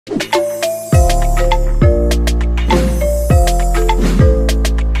Hello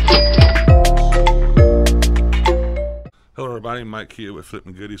everybody, Mike here with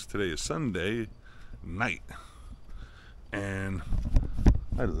Flippin' Goodies. Today is Sunday night, and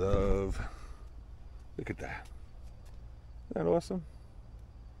I love, look at that. Isn't that awesome?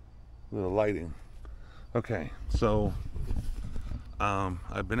 A little lighting. Okay, so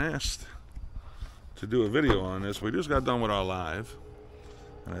I've been asked to do a video on this. We just got done with our live,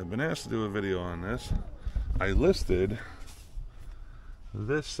 and I've been asked to do a video on this. I listed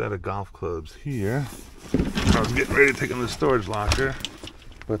this set of golf clubs here. I was getting ready to take them to the storage locker,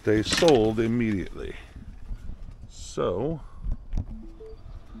 but they sold immediately. So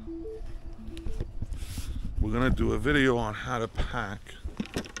we're gonna do a video on how to pack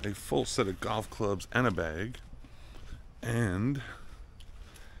a full set of golf clubs and a bag and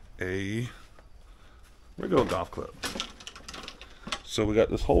a regular golf club. So we got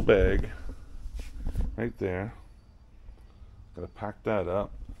this whole bag right there. Gotta pack that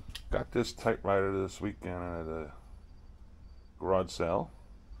up. Got this typewriter this weekend at a garage sale.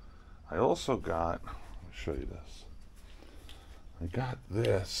 I also got, let me show you this. I got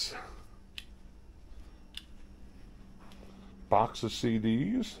this box of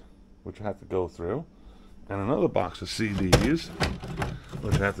CDs, which I have to go through, and another box of CDs,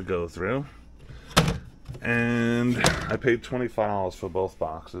 which I have to go through. And I paid $25 for both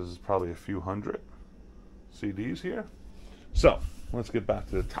boxes, probably a few hundred CDs here. So, let's get back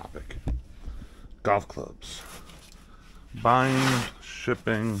to the topic. Golf clubs. Buying,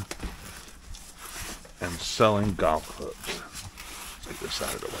 shipping, and selling golf clubs. Let's get this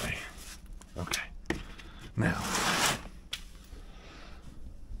out of the way. Okay. Now,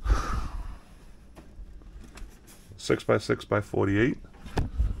 six by 6 by 48,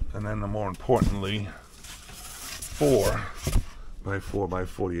 and then the more importantly, 4 by 4 by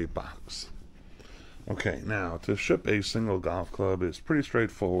 48 box. Okay, now to ship a single golf club is pretty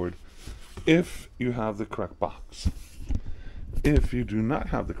straightforward if you have the correct box. If you do not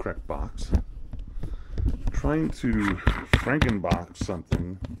have the correct box, trying to Frankenbox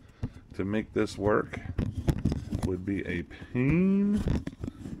something to make this work would be a pain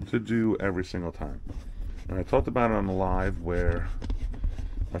to do every single time. And I talked about it on the live where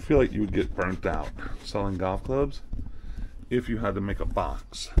I feel like you would get burnt out selling golf clubs if you had to make a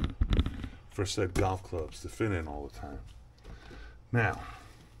box for said golf clubs to fit in all the time. Now,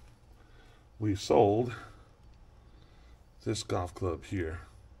 we sold this golf club here.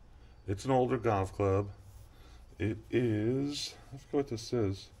 It's an older golf club. It is, I forget what this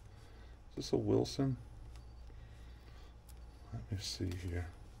is. Is this a Wilson? Let me see here.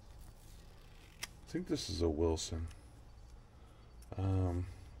 I think this is a Wilson.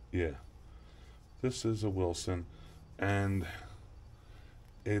 Yeah, this is a Wilson, and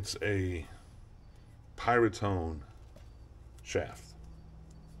it's a Pyritone shaft.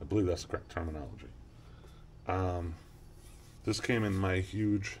 I believe that's the correct terminology. This came in my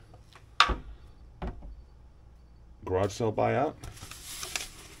huge garage sale buyout.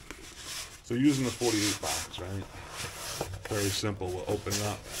 So using the 48 box, right? Very simple. We'll open it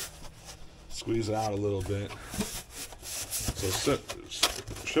up, squeeze it out a little bit. So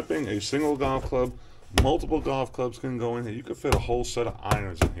shipping a single golf club, multiple golf clubs can go in here. You could fit a whole set of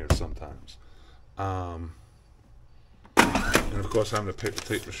irons in here sometimes. And of course having a paper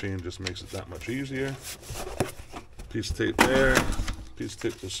tape machine just makes it that much easier. Piece of tape there, piece of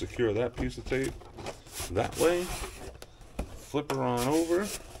tape to secure that piece of tape. That way, flip her on over,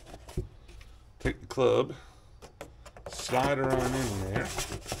 take the club, slide her on in there,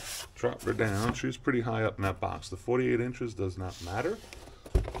 drop her down. She's pretty high up in that box. The 48 inches does not matter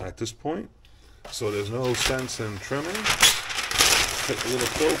at this point, so there's no sense in trimming. Take a little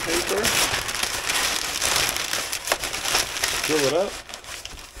fill paper, fill it up,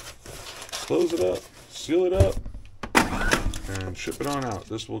 close it up, seal it up, and ship it on out.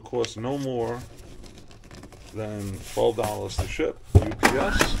 This will cost no more than $12 to ship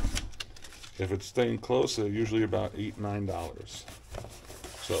UPS. If it's staying close, they're usually about $8, $9.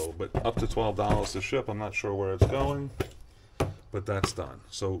 So, but up to $12 to ship. I'm not sure where it's going, but that's done.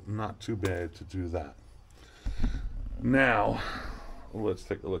 So not too bad to do that. Now, let's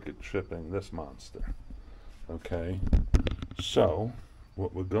take a look at shipping this monster. Okay, so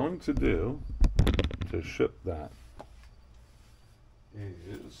what we're going to do to ship that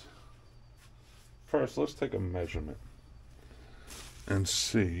is, first let's take a measurement and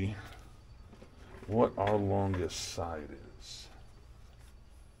see what our longest side is.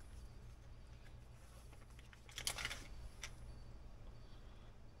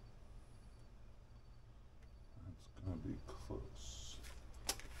 That's going to be close.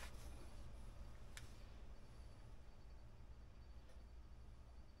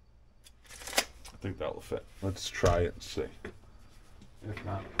 think that will fit. Let's try it and see. If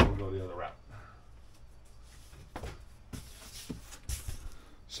not, we'll go the other route.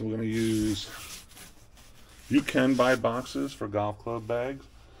 So we're going to use, you can buy boxes for golf club bags.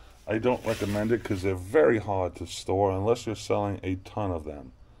 I don't recommend it because they're very hard to store unless you're selling a ton of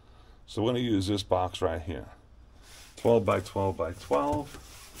them. So we're going to use this box right here. 12 by 12 by 12.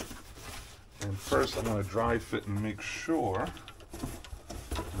 And first I'm going to dry fit and make sure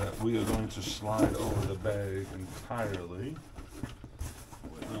that we are going to slide over the bag entirely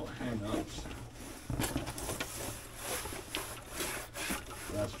with no hang-ups.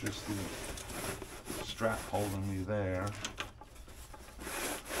 That's just the strap holding me there.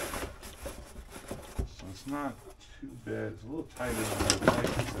 So it's not too bad. It's a little tighter than I'd like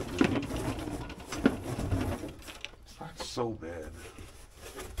it to be. It's not so bad.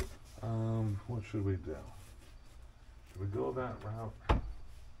 What should we do? Should we go that route?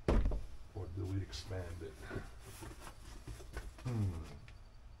 Or do we expand it? You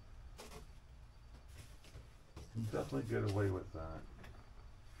can definitely get away with that.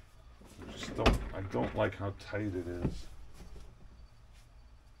 I don't like how tight it is.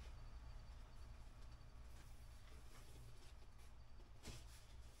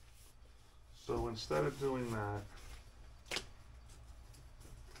 So instead of doing that,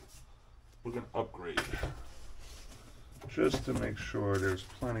 we're going to upgrade just to make sure there's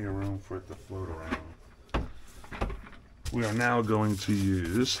plenty of room for it to float around. We are now going to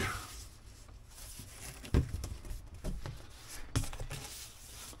use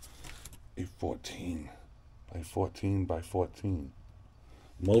a 14 by 14 by 14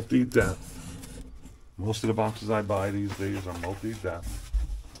 multi-depth. Most of the boxes I buy these days are multi-depth.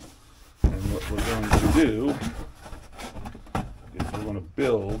 And what we're going to do is we're going to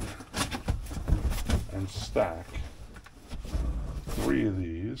build and stack 3 of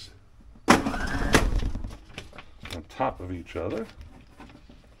these on top of each other.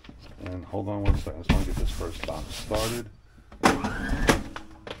 And hold on one second, I just want to get this first box started.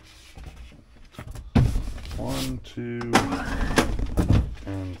 1, 2,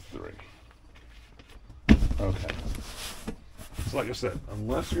 and 3. Okay. So like I said,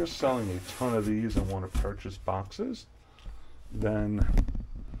 unless you're selling a ton of these and want to purchase boxes, then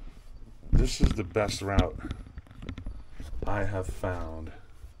this is the best route I have found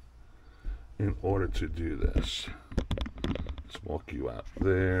in order to do this. Let's walk you out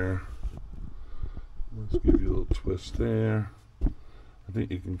there. Let's give you a little twist there. I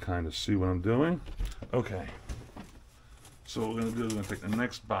think you can kind of see what I'm doing. Okay. So what we're going to do is we're going to take the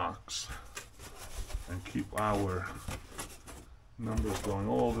next box and keep our numbers going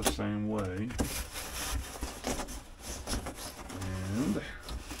all the same way. And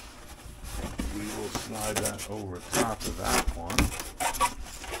we will slide that over top of that one.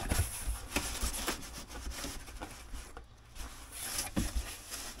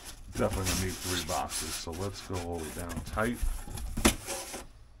 Definitely gonna need 3 boxes, so let's go all the way down tight.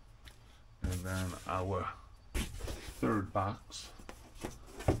 And then our 3rd box,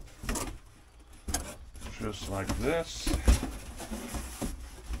 just like this.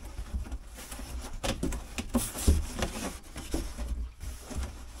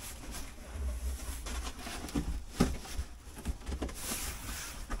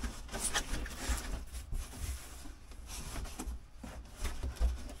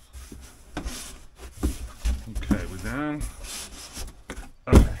 Okay, we're done.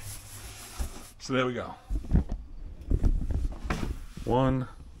 Okay, so there we go. 1,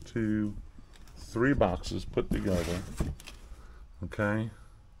 2, 3 boxes put together. Okay,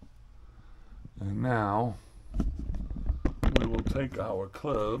 and now we will take our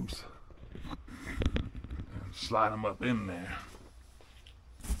clubs and slide them up in there.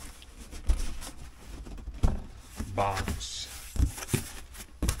 Box,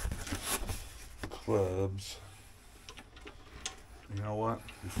 clubs. You know what?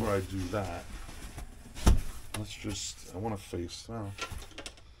 Before I do that, let's just, I want to face, well, I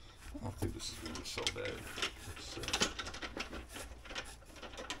don't think this is going to be so bad. Let's see.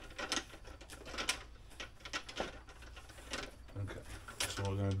 Okay, so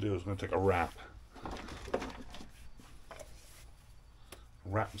what we're going to do is we're going to take a wrap.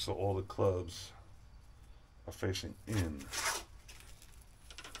 Wrap so all the clubs are facing in.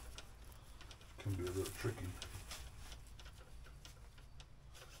 Can be a little tricky.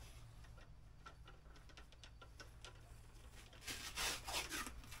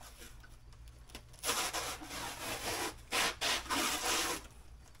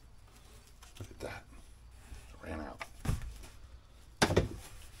 Look at that. It ran out.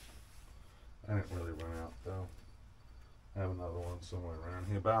 I didn't really run out though. I have another one somewhere around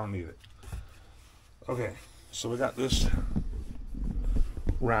here, but I don't need it. Okay, so we got this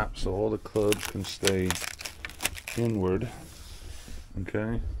wrap so all the clubs can stay inward.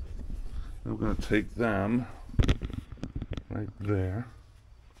 Okay, we're going to take them right there.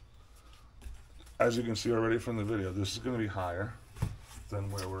 As you can see already from the video, this is going to be higher than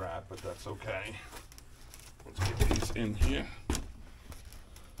where we're at, but that's okay. Let's get these in here.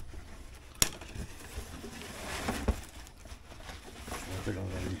 I think I'm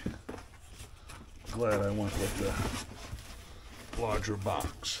going to be glad I went with the larger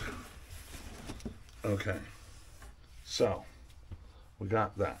box. Okay, so we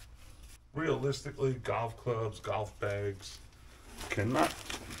got that. Realistically, golf clubs, golf bags cannot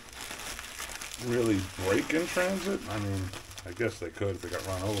really break in transit. I mean, I guess they could if they got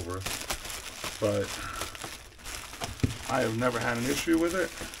run over, but I have never had an issue with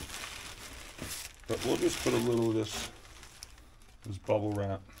it. But we'll just put a little of this bubble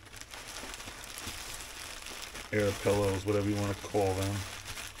wrap, air pillows, whatever you want to call them,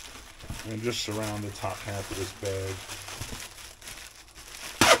 and just surround the top half of this bag.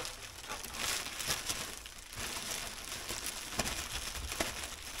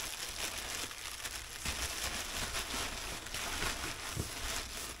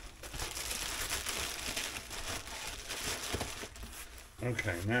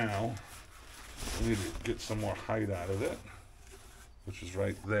 Okay, now we need to get some more height out of it, which is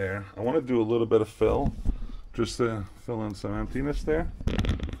right there. I want to do a little bit of fill, just to fill in some emptiness there.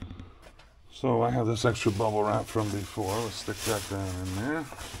 So I have this extra bubble wrap from before. Let's stick that down in there.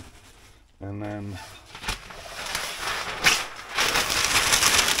 And then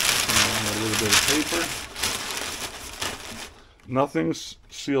a little bit of paper. Nothing's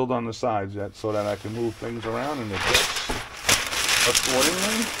sealed on the sides yet so that I can move things around and adjust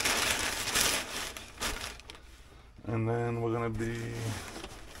accordingly. And then we're going to be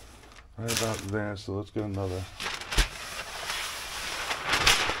right about there, so let's get another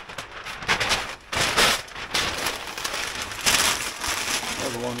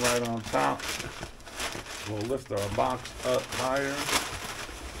one right on top. We'll lift our box up higher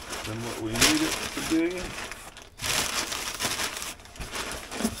than what we need it to be.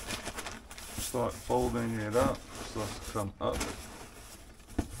 Start folding it up so it's come up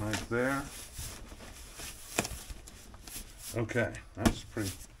right there. Okay, that's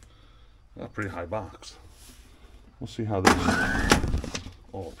a pretty high box. We'll see how this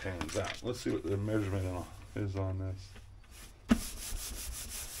all pans out. Let's see what the measurement is on this.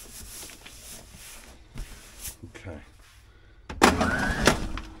 Okay.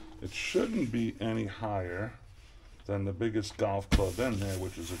 It shouldn't be any higher than the biggest golf club in there,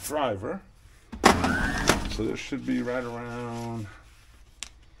 which is a driver. So this should be right around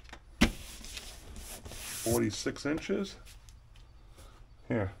 46 inches.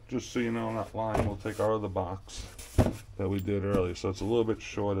 Here, just so you know, on that line, we'll take our other box that we did earlier. So it's a little bit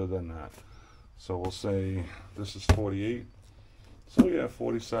shorter than that. So we'll say this is 48. So yeah,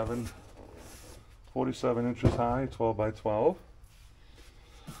 47 inches high, 12 by 12.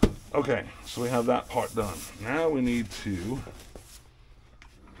 Okay, so we have that part done. Now we need to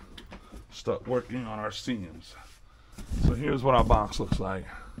start working on our seams. So here's what our box looks like.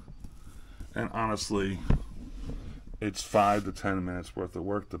 And honestly, it's 5 to 10 minutes worth of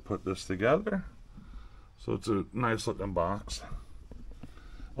work to put this together. So it's a nice looking box.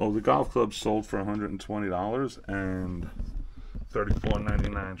 Oh, the golf club sold for $120 and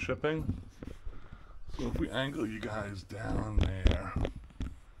 $34.99 shipping. So if we angle you guys down there.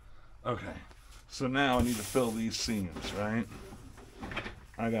 Okay, so now I need to fill these seams, right?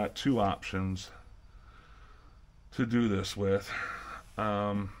 I got two options to do this with.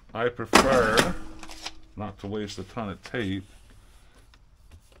 I prefer not to waste a ton of tape,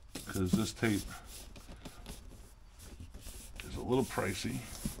 because this tape is a little pricey.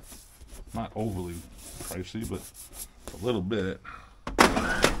 Not overly pricey, but a little bit.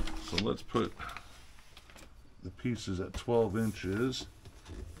 So let's put the pieces at 12 inches,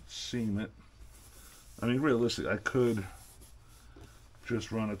 seam it. I mean, realistically, I could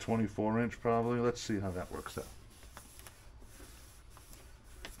just run a 24-inch probably. Let's see how that works out.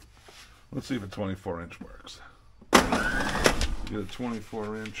 Let's see if a 24-inch works. Get a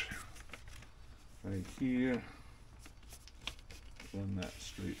 24-inch right here. Run that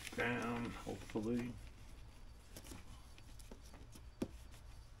straight down, hopefully,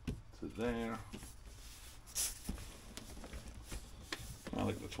 to there. I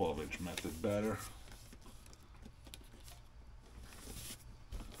like the 12-inch method better.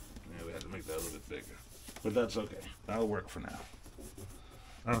 Yeah, we had to make that a little bit bigger, but that's okay. That'll work for now.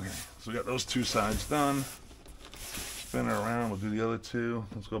 Okay, so we got those two sides done. spin her around. We'll do the other two.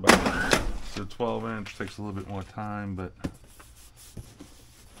 Let's go back to the 12-inch. Takes a little bit more time, but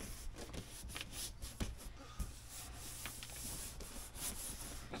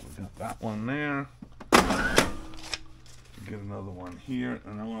so we got that one there. Get another one here,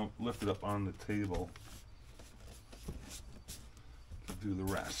 and I want to lift it up on the table to do the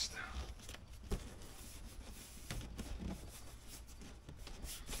rest.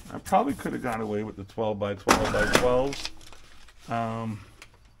 I probably could have got away with the 12 by 12 by 12s. I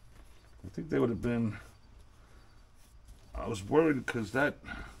think they would have been. I was worried because that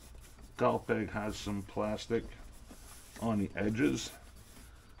golf bag has some plastic on the edges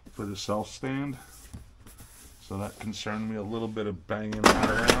for the self stand. So that concerned me a little bit of banging that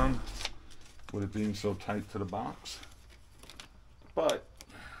around with it being so tight to the box. But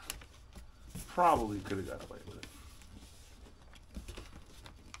probably could have got away with it.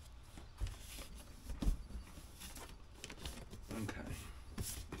 Okay.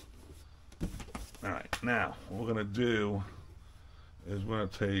 Alright, now what we're going to do is we're going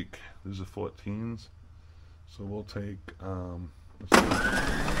to take, these are 14s, so we'll take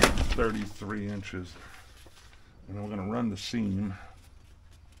 33 inches. And then we're going to run the seam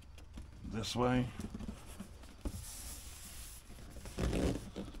this way.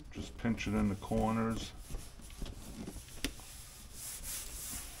 Just pinch it in the corners.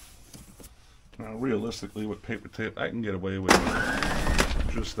 Now realistically with paper tape I can get away with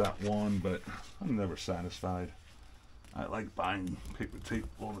just that one, but I'm never satisfied. I like buying paper tape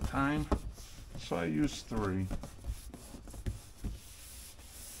all the time, so I use 3.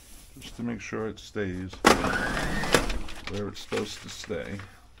 Just to make sure it stays where it's supposed to stay.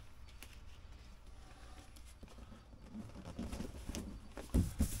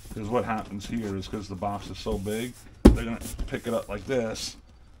 Because what happens here is because the box is so big, they're going to pick it up like this,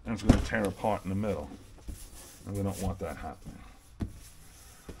 and it's going to tear apart in the middle. And we don't want that happening.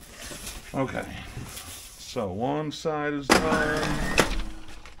 Okay, so one side is done.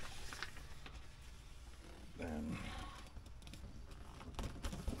 Then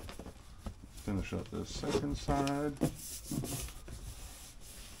finish up this second side.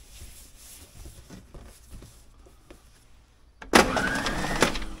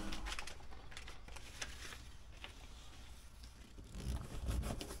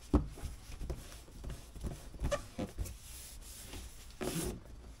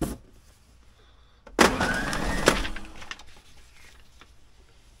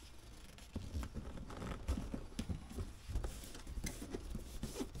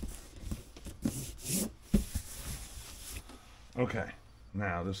 Okay,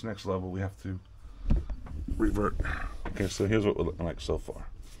 now this next level we have to revert. Okay, so here's what we're looking like so far.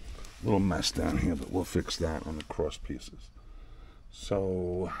 A little mess down here, but we'll fix that on the cross pieces.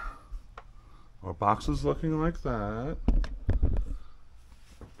 So our box is looking like that.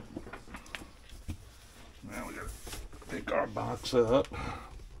 Now we gotta pick our box up.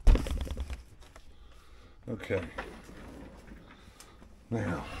 Okay.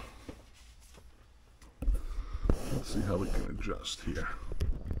 Now let's see how we can adjust here.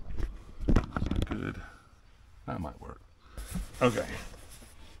 Is that good? That might work. Okay.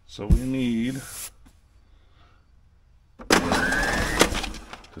 So we need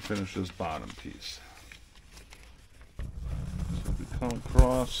to finish this bottom piece. So we come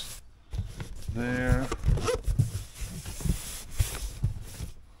across there.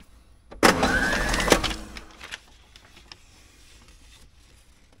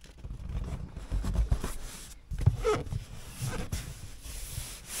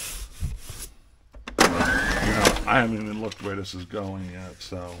 I haven't even looked where this is going yet,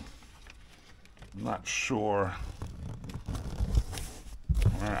 so I'm not sure.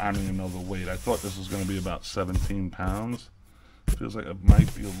 I don't even know the weight. I thought this was going to be about 17 pounds. Feels like it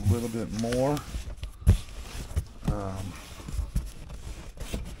might be a little bit more.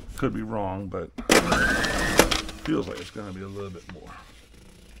 Could be wrong, but feels like it's going to be a little bit more.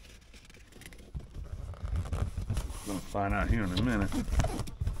 I'm going to find out here in a minute.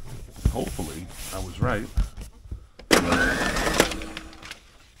 Hopefully, I was right.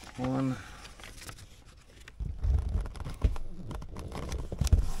 1,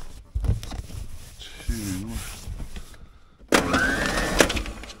 2,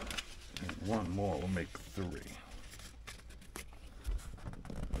 and one more will make 3.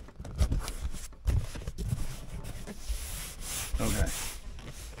 Okay.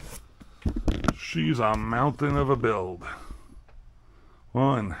 She's a mountain of a build.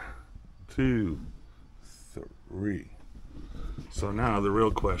 1, 2, 3. So now the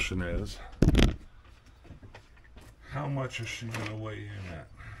real question is, how much is she going to weigh in at?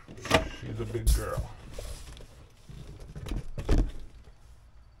 She's a big girl.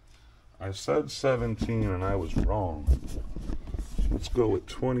 I said 17 and I was wrong. Let's go with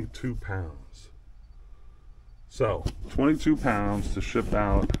 22 pounds. So, 22 pounds to ship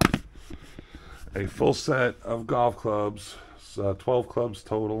out a full set of golf clubs, 12 clubs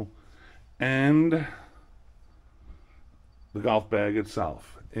total, and the golf bag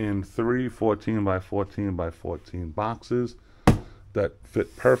itself in 3 14 by 14 by 14 boxes that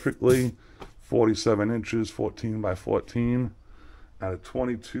fit perfectly, 47 inches, 14 by 14, at a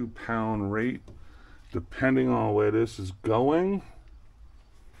 22-pound rate. Depending on where this is going,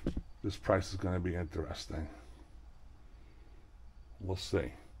 this price is going to be interesting. We'll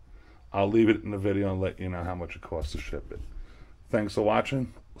see. I'll leave it in the video and let you know how much it costs to ship it. Thanks for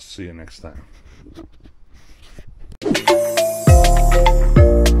watching. We'll see you next time.